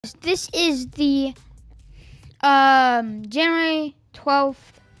This is the January 12th,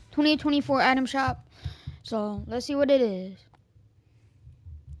 2024 item shop. So let's see what it is.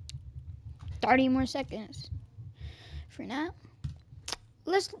 30 more seconds. For now,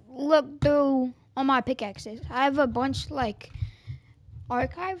 let's look through all my pickaxes. I have a bunch like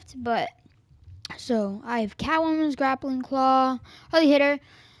archived, but so I have Catwoman's grappling claw, Holy Hitter.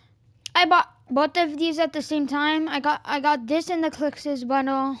 I bought both of these at the same time. I got this in the Exl-teqz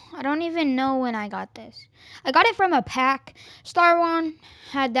bundle. I don't even know when I got this. I got it from a pack. Star One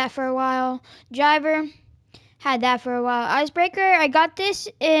had that for a while. Driver had that for a while. Icebreaker, I got this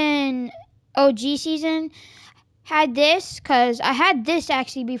in OG season. Had this because I had this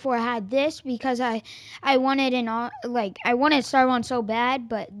actually before I had this because I wanted I wanted Star One so bad,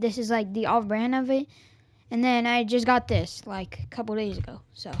 but this is like the off brand of it. And then I just got this like a couple days ago.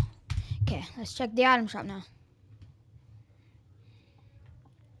 So okay, let's check the item shop now.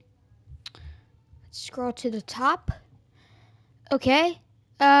 Let's scroll to the top. Okay.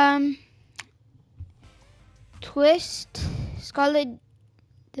 Twist, Scarlet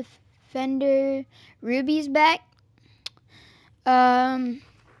Defender, Ruby's back.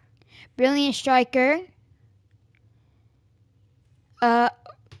 Brilliant Striker. The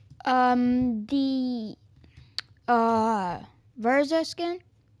Verza skin.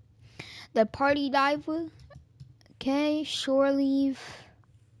 The Party Diver. Okay, Shore Leave.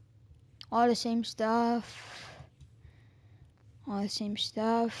 All the same stuff. All the same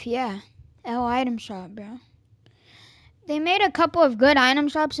stuff. Yeah. L item shop, bro. They made a couple of good item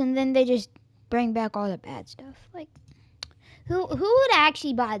shops and then they just bring back all the bad stuff. Like, who would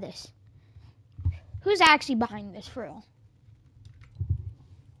actually buy this? Who's actually buying this for real?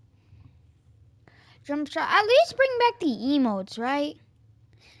 Jump shot. At least bring back the emotes, right?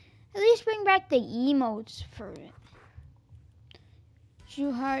 At least bring back the emotes for it.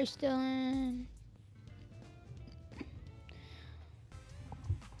 Shuhar still in.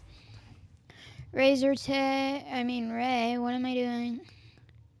 Ray, what am I doing?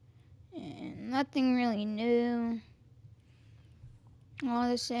 Nothing really new. All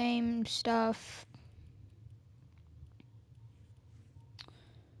the same stuff.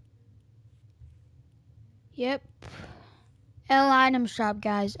 Yep. L item shop,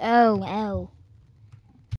 guys. L.